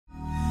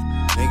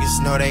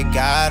know they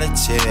gotta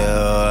chill.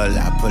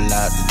 I pull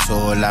out the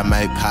tool, I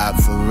might pop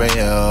for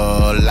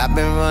real. I've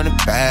been running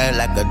back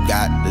like I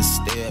got the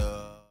steal.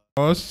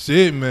 Oh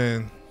shit,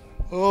 man.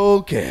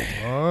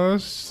 Okay. Oh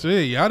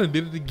shit, y'all done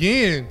did it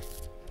again.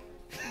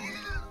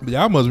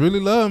 Y'all must really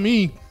love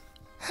me.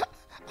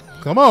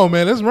 Come on,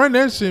 man. Let's run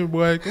that shit,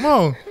 boy. Come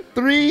on.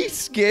 3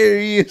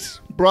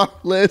 scariest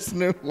Brock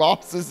Lesnar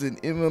losses in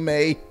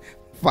MMA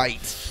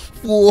fights.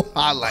 Full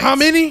highlights. How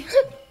many?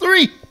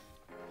 3.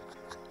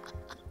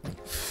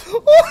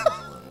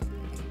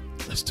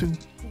 That's 2.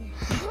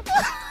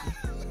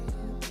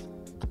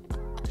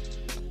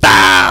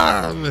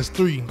 That's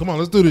 3. Come on,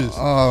 let's do this.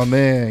 Oh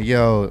man,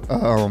 yo,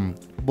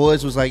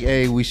 boys was like,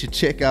 hey, we should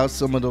check out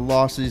some of the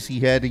losses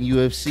he had in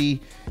UFC,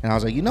 and I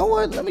was like, you know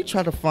what? Let me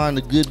try to find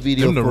a good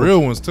video. Them the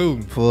real ones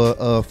too. For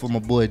my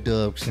boy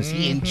Dub, since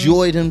he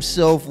enjoyed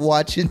himself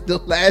watching the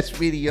last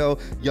video.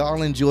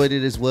 Y'all enjoyed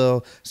it as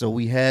well, so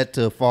we had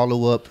to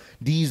follow up.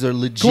 These are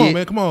legit. Come on,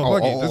 man. Come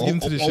on. Let's get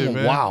into this shit,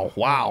 man. Wow.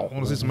 I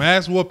want to see some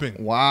ass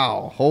whooping.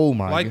 Wow. Oh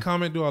my. Like,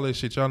 comment, do all that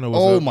shit. Y'all know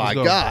what's up. Oh my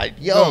God.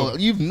 Yo,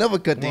 you've never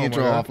cut the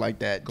intro off like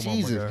that. Come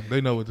Jesus. on,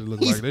 they know what it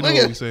looks like. They know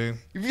what we're saying.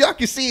 If y'all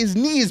can see his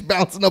knees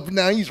bouncing up and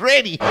down, he's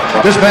ready.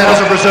 This man is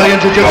a Brazilian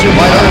Jiu-Jitsu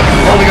fighter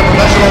holding a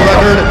professional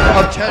record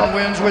of 10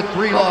 wins with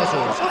 3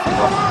 losses.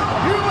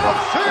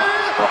 UFC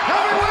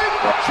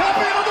heavyweight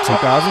champion of the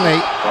 2008.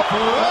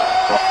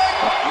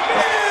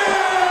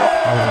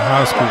 I was in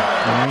high school.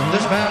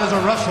 This man is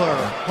a wrestler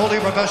holding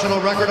a professional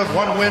record of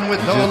 1 win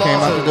with no losses. Came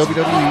out to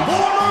WWE.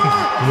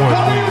 1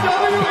 win.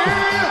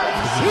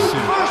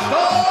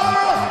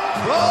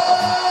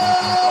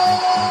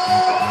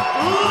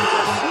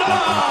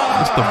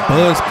 It's the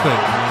buzz cut,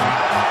 man.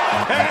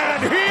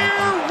 And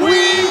here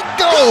we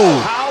go.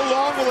 How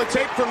long will it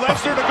take for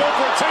Lesnar to go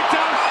for a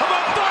takedown?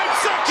 About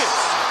 5 seconds.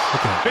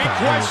 Big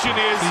question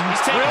is,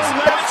 will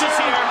Lesnar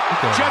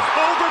just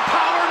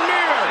overpower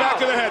Mir?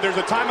 Back of the head, there's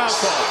a timeout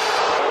call.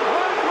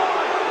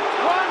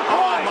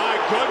 Oh my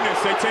goodness,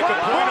 they take a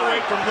point away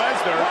from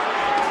Lesnar.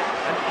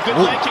 Good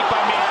leg kick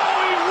by Mir.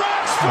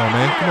 Come on,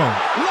 man, come on.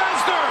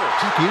 Lesnar.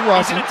 Keep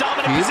watching.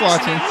 Keep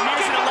watching.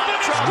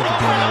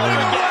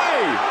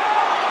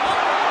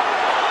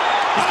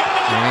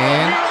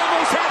 Man,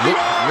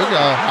 look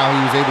at how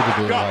he was able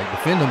to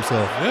defend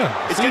himself.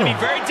 Yeah, it's going to be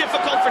very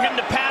difficult for him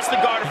to pass the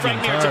guard of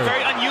Frank Mir. It's a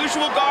very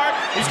unusual guard.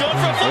 He's going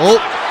for a Oh. full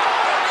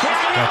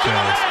Gotcha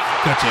ass.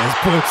 Gotcha ass,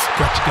 puss.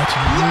 Gotcha.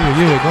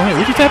 Yeah, go ahead.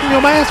 What you tapping me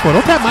on my ass for?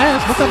 Don't tap my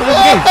ass. Don't tap my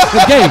ass.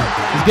 It's game.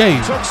 It's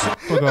game.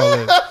 Fuck all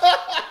that.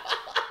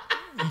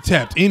 He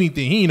tapped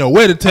anything. He ain't know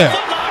where to tap.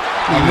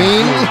 I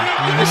mean,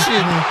 this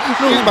shit,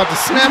 he's about to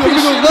snap his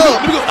shit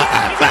up.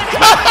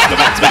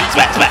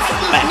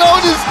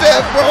 Notice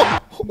that,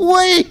 bro.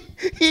 Wait,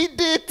 he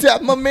did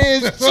tap my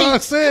man's cheeks. That's what I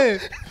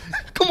said.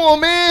 Come on,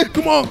 man.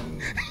 Come on.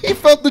 He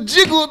felt the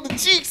jiggle of the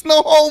cheeks,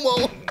 no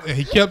homo. And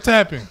he kept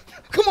tapping.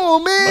 Come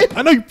on, man.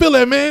 I know you feel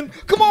that, man.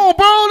 Come on,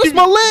 bro. That's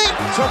my leg.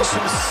 Took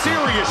some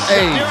serious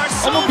Hey,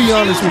 I'm going to be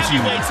honest with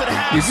you.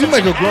 If you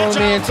make a grown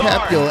man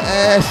tap your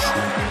ass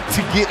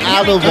to get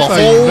out of a hole.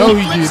 You know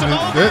he getting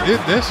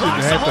it. That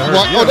shouldn't have to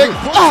hurt.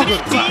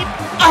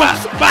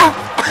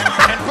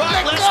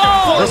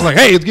 It's like,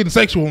 hey, it's getting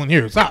sexual in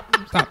here. Stop.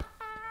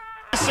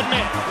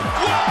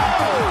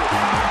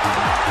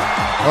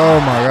 Oh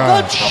my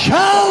God. The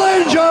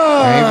challenger.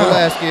 Cain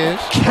Velasquez.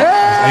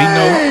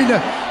 Cain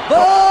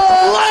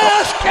Velasquez.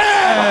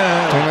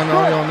 Turn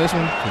on this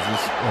one because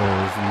it's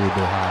a little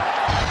bit high.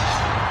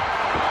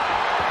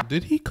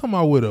 Did he come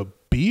out with a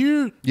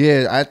beard?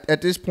 Yeah,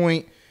 at this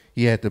point,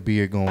 he had the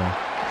beard going.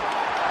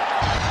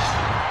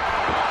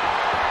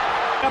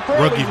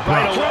 Rugged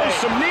Brock. Throw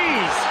some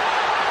knees.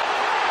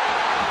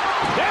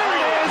 There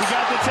it is.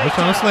 We're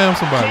trying to slam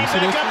somebody. You see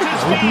this?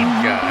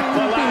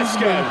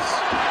 Velasquez.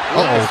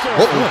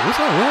 What's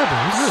up? What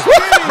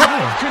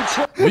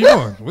happened? Where you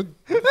going? What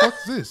the fuck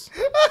is this?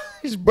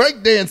 He's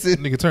breakdancing.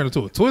 Nigga turned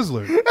into a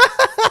Twizzler. He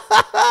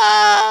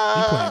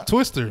playing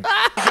Twister.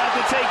 Got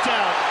the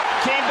takedown.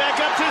 Came back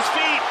up to his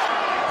feet.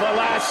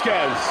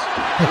 Velasquez.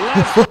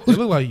 It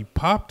looked like he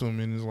popped him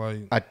and it's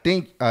like. I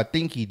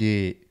think he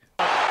did.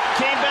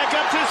 Came back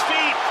up to his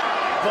feet.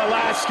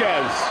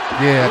 Velasquez.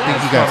 Yeah, I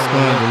think he got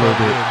stunned a little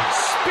bit.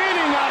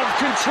 Spinning out of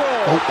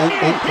control.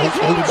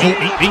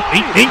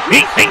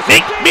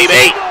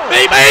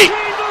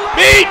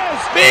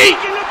 Me.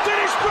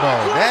 Bro,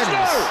 that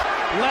is.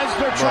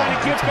 Lesnar trying to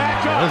get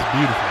back up. That's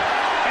beautiful.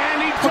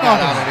 And he Come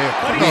on out of there.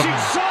 but he's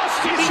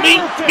exhausted. Me.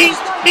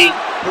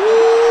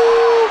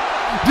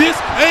 This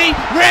ain't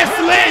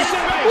wrestling.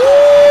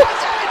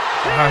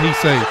 How he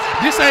say,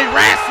 this ain't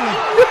wrestling.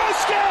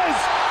 Velasquez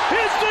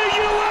is the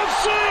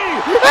UFC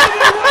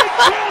heavyweight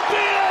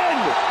champion.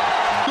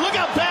 Look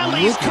how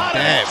badly he's caught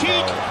in his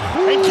cheek.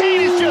 And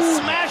Cain is just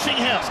smashing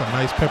him. That's a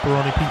nice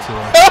pepperoni pizza.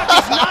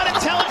 He's not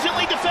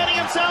intelligently defending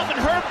himself, and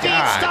Herb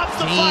Dean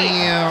stops the fight.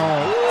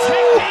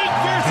 Technique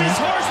versus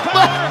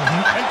horsepower,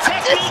 and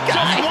technique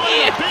just won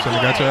in a big So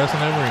you got your ass in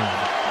that ring.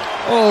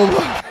 Oh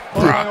my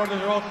God.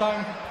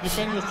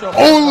 Defend yourself.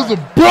 Oh, it was a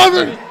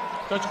brother.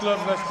 Touch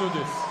gloves, let's do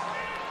this.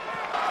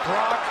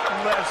 Brock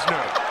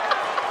Lesnar.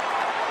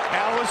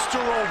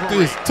 Alistair Overeem,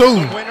 This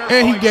too.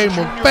 And he gave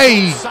him a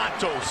fade.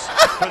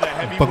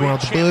 Fuck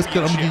around with the buzz cut,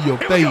 I'm gonna give you a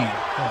fade.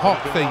 A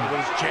hawk fade.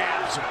 Those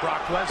jabs of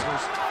Brock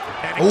Lesnar's.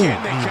 And Oh, again,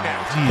 they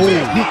connect. oh.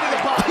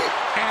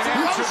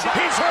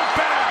 He's hurt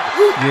bad.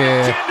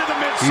 Yeah, Into the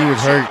midsection. he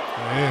was hurt.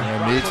 Yeah.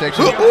 Yeah,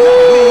 midsection.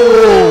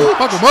 Ooh,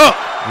 fuck him up.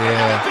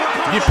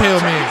 Yeah. Get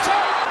Pale Man.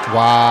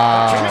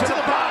 Wow. Kick to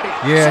the body.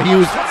 Yeah, he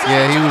was.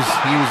 Yeah, he was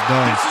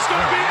done. This is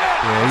gonna be it.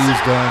 Yeah, he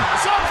was done.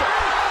 It's over.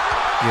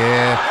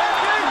 Yeah.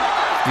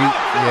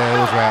 Yeah, it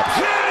was wraps.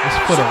 It's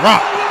for the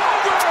Rock.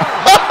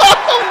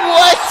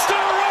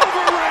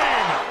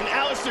 And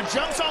Alistair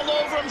jumps all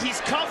over him. He's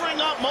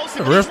covering up most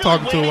of The it. ref He's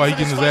talking to him while he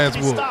waiting getting for his this ass fight to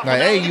be whooped. stopped. Like,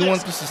 But hey, now you he want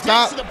gets this to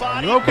stop? to the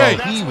body. You okay?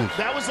 Bro, he was.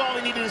 That was all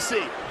we needed to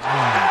see.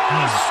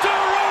 Alistair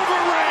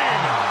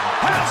Overeem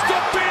has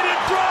defeated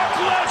Brock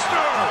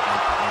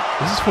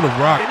Lesnar. This is for the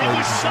Rock, And it was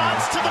ladies and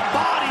shots to the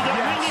body that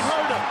really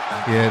hurt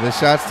him. Yeah, the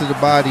shots to the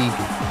body.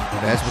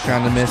 That's what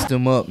kind of messed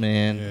him up,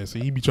 man. Yeah, see,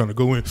 he be trying to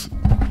go in.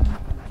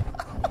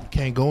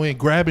 Can't go in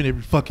grabbing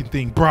every fucking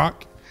thing,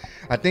 Brock.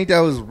 I think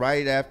that was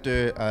right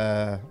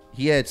after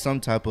he had some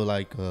type of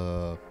like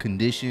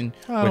condition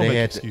I where don't they make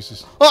had to.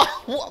 excuses.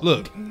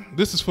 Look,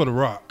 this is for the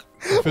Rock.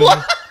 You feel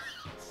me?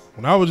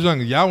 When I was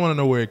younger, y'all want to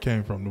know where it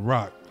came from. The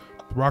Rock.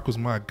 The Rock was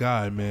my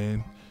guy,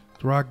 man.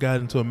 The Rock got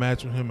into a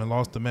match with him and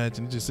lost the match,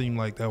 and it just seemed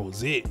like that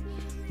was it.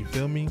 You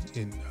feel me?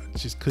 And I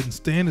just couldn't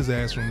stand his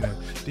ass from that.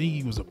 Then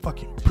he was a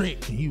fucking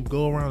prick, and he would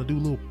go around and do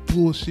little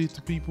bullshit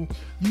to people.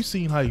 You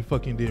seen how he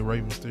fucking did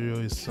Rey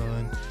Mysterio, his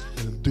son,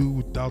 and the dude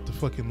without the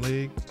fucking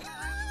leg.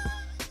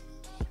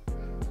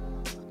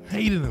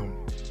 Hated him.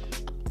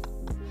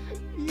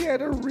 He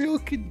had a real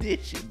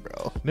condition,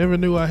 bro. Never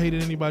knew I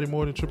hated anybody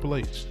more than Triple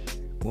H.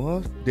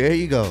 Well, there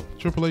you go.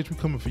 Triple H, we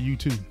coming for you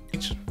too.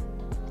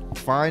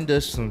 Find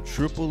us some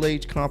Triple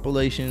H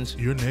compilations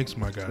You're next,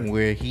 my guy.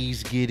 where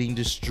he's getting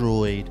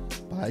destroyed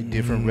by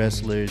different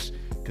wrestlers.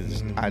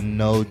 Because I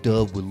know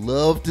Dub would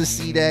love to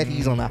see that.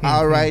 He's on a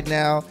high right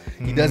now.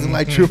 He doesn't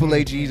like Triple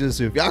H either.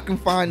 So if y'all can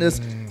find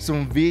us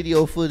some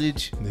video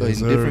footage Yes, in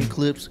sir. different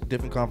clips,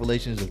 different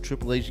compilations of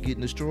Triple H getting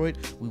destroyed,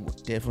 we will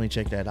definitely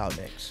check that out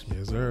next.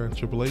 Yes, sir.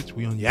 Triple H,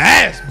 we on your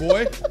ass,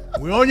 boy.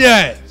 We on your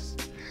ass.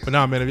 But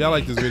nah, man, if y'all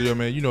like this video,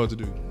 man, you know what to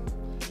do.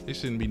 It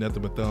shouldn't be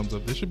nothing but thumbs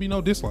up. There should be no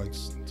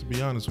dislikes, to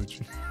be honest with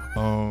you.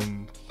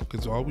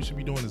 Because all we should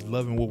be doing is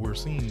loving what we're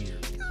seeing here.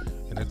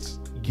 And that's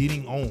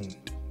getting owned.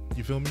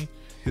 You feel me?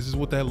 This is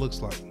what that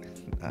looks like.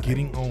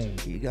 Getting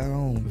owned. You got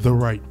on. The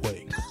right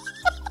way.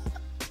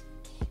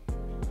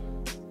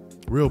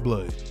 Real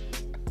blood.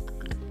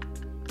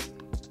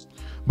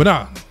 But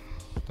nah,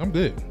 I'm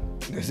good.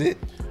 That's it.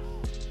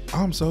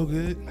 I'm so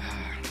good.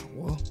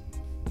 Well,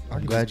 I I'm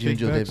can glad just you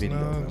kick enjoyed back that video.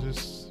 now, bro.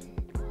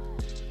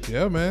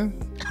 Yeah,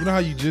 man. You know how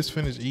you just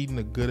finished eating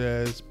a good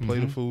ass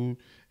plate of food,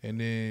 and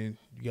then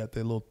you got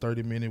that little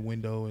 30-minute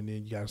window, and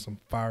then you got some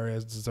fire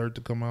ass dessert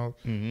to come out,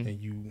 and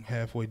you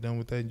halfway done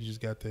with that, and you just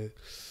got that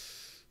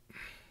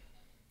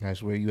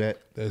That's where you at.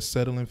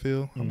 settling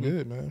feel. I'm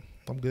good, man.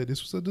 I'm good.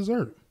 This was a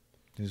dessert.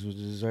 This was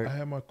the dessert. I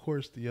had my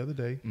course the other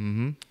day.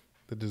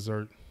 The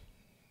dessert.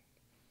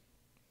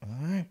 All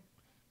right.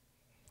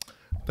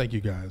 Thank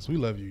you guys. We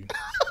love you.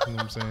 You know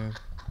what I'm saying?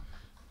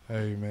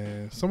 Hey,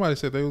 man. Somebody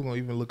said they were going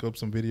to even look up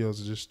some videos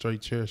of just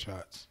straight chair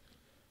shots.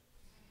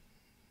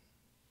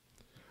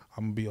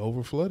 I'm going to be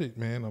over flooded,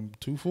 man. I'm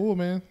too full,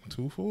 man.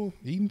 Too full.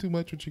 Eating too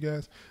much with you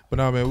guys. But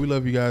nah, man, we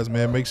love you guys,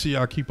 man. Make sure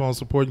y'all keep on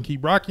supporting,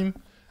 keep rocking.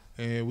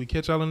 And we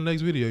catch y'all in the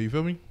next video. You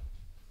feel me?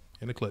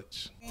 In the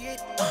clutch.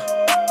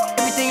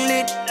 Everything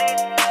lit,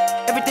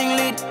 everything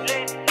lit.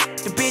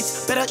 The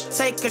bitch better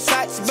take a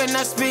shot, she better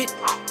not spit.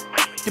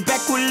 The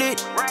back we lit,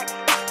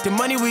 the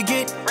money we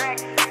get.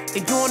 They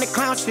doing the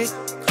clown shit,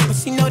 but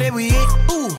she know that we it. Ooh.